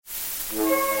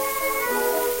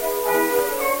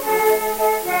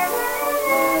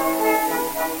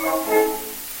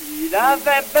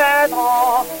avait 20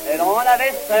 ans, elle en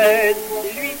avait 16.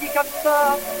 Il lui dit comme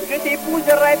ça, je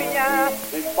t'épouserai bien,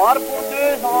 mais je pars pour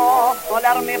 2 ans dans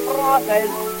l'armée française.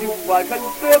 Tu vois, je ne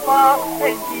peux pas.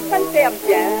 Elle dit, ça ne perd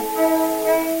bien.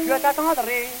 Je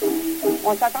t'attendrai,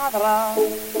 on s'attendra.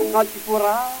 Quand tu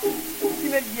pourras, tu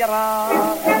me le diras.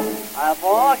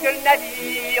 Avant que le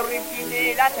navire eût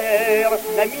quitté la terre,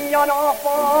 l'a mis en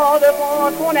enfant devant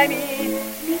son ami,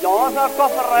 mit dans un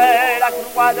coffret la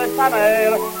croix de sa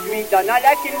mère, lui donna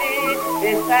la clé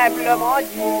et simplement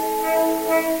dit,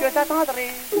 je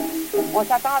t'attendrai, on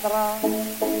s'attendra,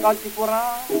 quand tu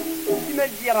pourras, tu me le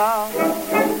diras.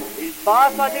 Il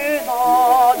passa 2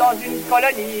 ans dans une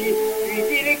colonie,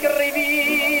 puis il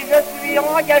écrivit, je suis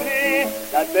engagé.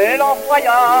 La belle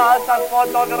envoya sa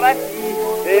photographie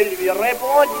et lui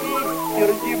répondit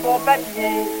sur du bon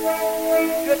papier.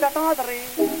 Je t'attendrai,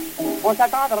 on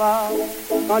s'attendra,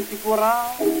 quand tu pourras,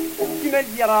 tu me le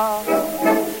diras.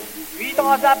 8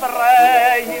 ans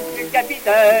après, il fut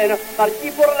capitaine, parti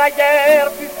pour la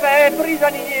guerre, fut fait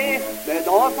prisonnier. Mais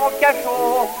dans son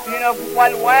cachot, une voix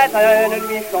lointaine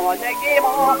lui chantait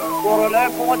gaiement pour le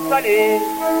consoler.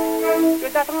 Je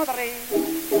t'attendrai,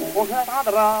 on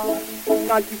s'attendra,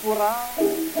 quand tu pourras,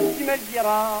 tu me le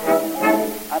diras.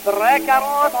 Après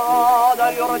 40 ans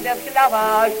d'allure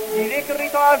d'esclavage, il écrit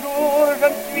un jour, je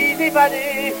me suis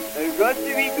évadé,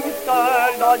 je suis tout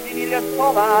seul dans une île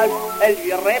sauvage. Elle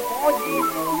lui répondit,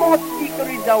 mon petit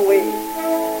Crusoe,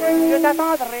 je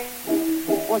t'attendrai,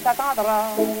 on s'attendra,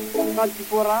 quand tu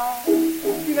pourras,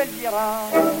 tu me le diras.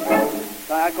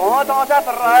 50 ans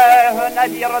après, un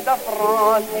navire de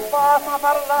France qui passant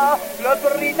par là, le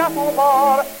prit à son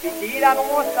bord, puis il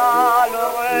annonça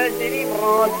l'heureuse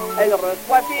délivrance. Elle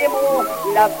reçoit ses mots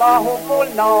là-bas au pôle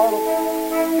Nord.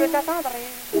 Je t'attendrai,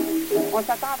 on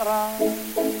s'attendra,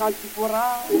 quand tu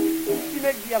pourras, tu me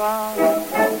le diras.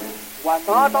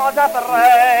 60 ans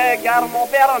après, gare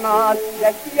Montparnasse,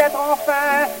 la fillette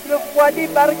enfin le voit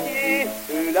débarquer.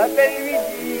 La belle lui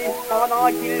dit, pendant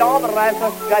qu'il l'embrasse,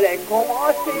 qu'allait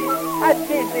commencer à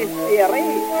désespérer.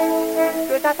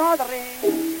 Je t'attendrai,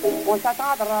 on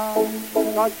s'attendra,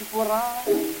 quand tu pourras,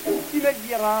 tu me le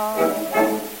diras.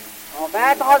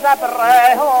 20 ans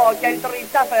après, oh quelle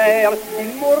triste affaire,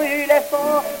 il mourut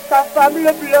laissant sa femme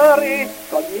le pleurer.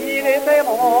 Comme il était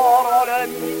mort, on le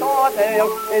mit en terre,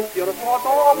 et sur son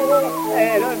tombeau,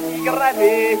 elle fit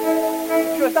graver.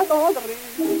 Je t'attendrai,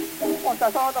 on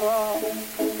t'attendra,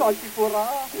 quand tu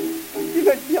pourras, tu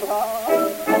me diras.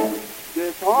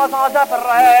 200 ans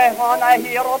après, en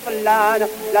aéroplane,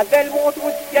 la belle monte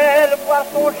au ciel voir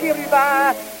son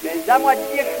chérubin. Mais à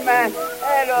moitié chemin,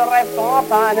 elle reste en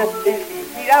panne, et lui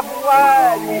qui la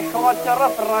voit, lui chante ce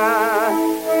refrain.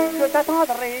 Je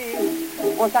t'attendrai,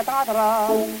 on s'attendra,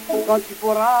 quand tu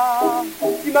pourras,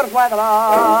 tu me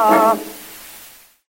rejoindras.